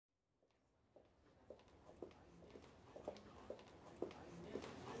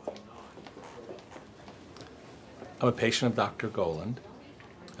I'm a patient of Dr. Goland.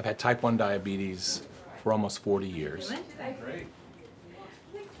 I've had type 1 diabetes for almost 40 years. Great.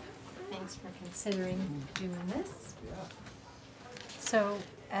 Thanks for considering doing this. So,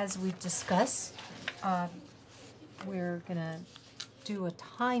 as we discussed, we're going to do a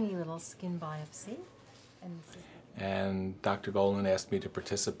tiny little skin biopsy. And Dr. Goland asked me to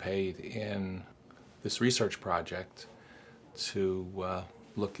participate in this research project to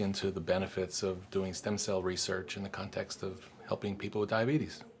look into the benefits of doing stem cell research in the context of helping people with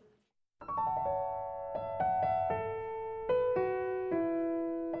diabetes.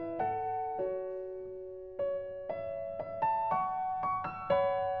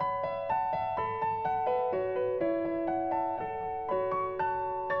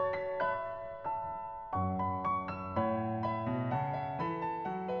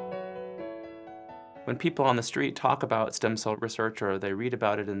 When people on the street talk about stem cell research or they read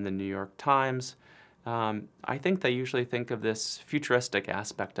about it in the New York Times, I think they usually think of this futuristic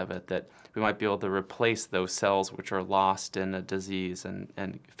aspect of it, that we might be able to replace those cells which are lost in a disease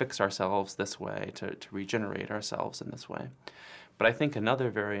and fix ourselves this way, to regenerate ourselves in this way. But I think another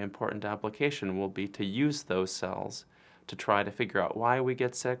very important application will be to use those cells to try to figure out why we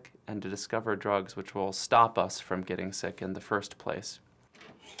get sick and to discover drugs which will stop us from getting sick in the first place.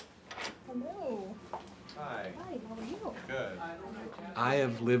 Hello. Hi. Hi, how are you? Good. I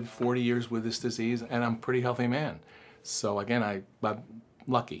have lived 40 years with this disease, and I'm a pretty healthy man. So again, I'm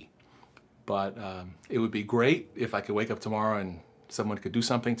lucky. But it would be great if I could wake up tomorrow and someone could do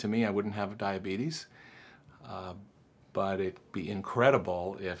something to me. I wouldn't have diabetes. But it'd be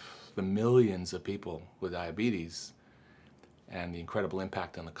incredible if the millions of people with diabetes and the incredible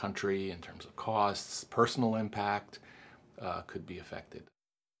impact on the country in terms of costs, personal impact, could be affected.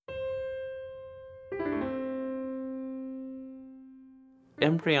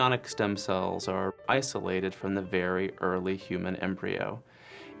 Embryonic stem cells are isolated from the very early human embryo.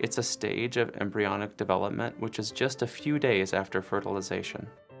 It's a stage of embryonic development which is just a few days after fertilization.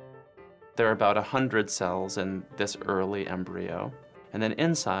 There are about 100 cells in this early embryo, and then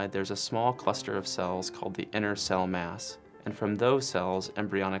inside there's a small cluster of cells called the inner cell mass, and from those cells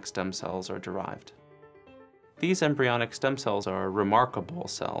embryonic stem cells are derived. These embryonic stem cells are remarkable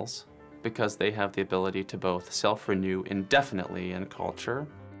cells because they have the ability to both self-renew indefinitely in culture.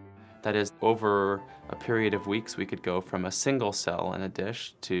 That is, over a period of weeks we could go from a single cell in a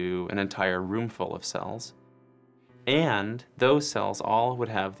dish to an entire room full of cells. And those cells all would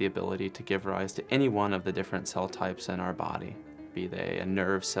have the ability to give rise to any one of the different cell types in our body, be they a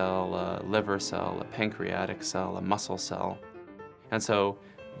nerve cell, a liver cell, a pancreatic cell, a muscle cell. And so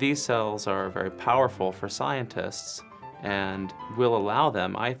these cells are very powerful for scientists and will allow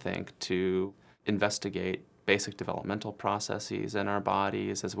them, I think, to investigate basic developmental processes in our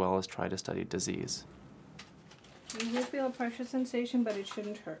bodies as well as try to study disease. You will feel a pressure sensation, but it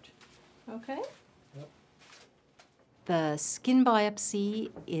shouldn't hurt. Okay? The skin biopsy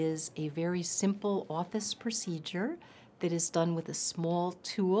is a very simple office procedure that is done with a small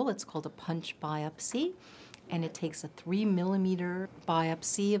tool. It's called a punch biopsy. And it takes a 3-millimeter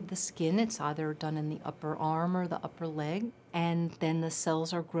biopsy of the skin. It's either done in the upper arm or the upper leg. And then the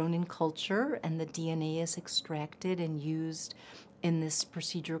cells are grown in culture, and the DNA is extracted and used in this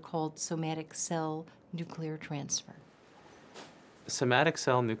procedure called somatic cell nuclear transfer. Somatic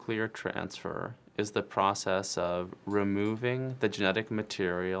cell nuclear transfer is the process of removing the genetic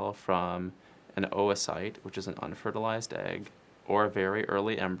material from an oocyte, which is an unfertilized egg, or a very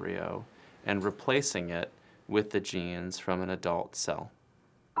early embryo, and replacing it with the genes from an adult cell.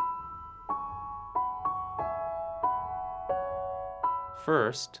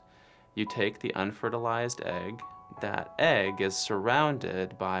 First, you take the unfertilized egg. That egg is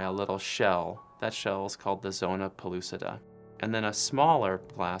surrounded by a little shell. That shell is called the zona pellucida. And then a smaller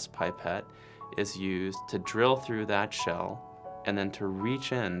glass pipette is used to drill through that shell and then to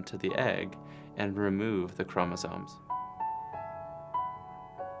reach into the egg and remove the chromosomes.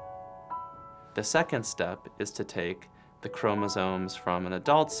 The second step is to take the chromosomes from an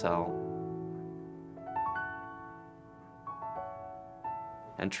adult cell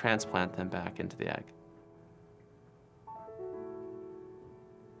and transplant them back into the egg.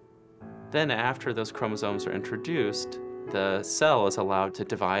 Then after those chromosomes are introduced, the cell is allowed to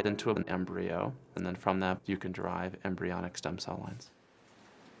divide into an embryo, and then from that you can derive embryonic stem cell lines.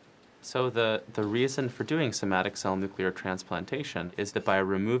 So the reason for doing somatic cell nuclear transplantation is that by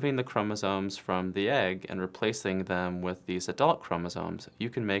removing the chromosomes from the egg and replacing them with these adult chromosomes, you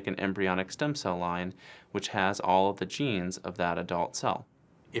can make an embryonic stem cell line which has all of the genes of that adult cell.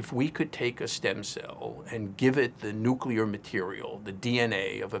 If we could take a stem cell and give it the nuclear material, the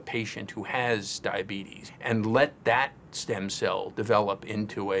DNA of a patient who has diabetes, and let that stem cell develop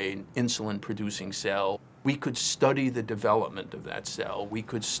into an insulin-producing cell, we could study the development of that cell. We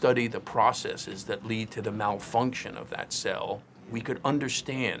could study the processes that lead to the malfunction of that cell. We could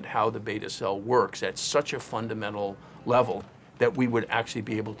understand how the beta cell works at such a fundamental level that we would actually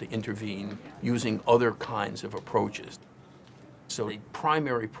be able to intervene using other kinds of approaches. So the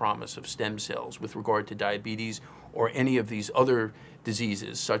primary promise of stem cells with regard to diabetes or any of these other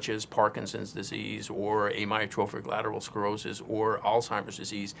diseases such as Parkinson's disease or amyotrophic lateral sclerosis or Alzheimer's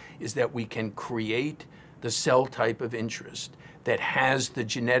disease is that we can create the cell type of interest that has the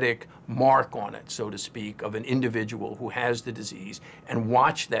genetic mark on it, so to speak, of an individual who has the disease and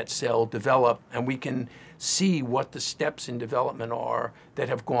watch that cell develop, and we can see what the steps in development are that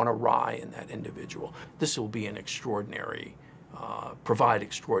have gone awry in that individual. This will be an extraordinary provide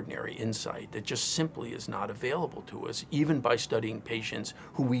extraordinary insight that just simply is not available to us, even by studying patients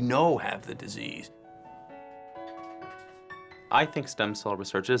who we know have the disease. I think stem cell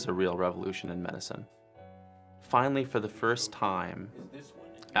research is a real revolution in medicine. Finally, for the first time,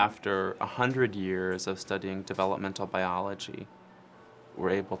 after 100 years of studying developmental biology, we're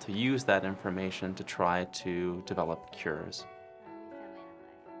able to use that information to try to develop cures.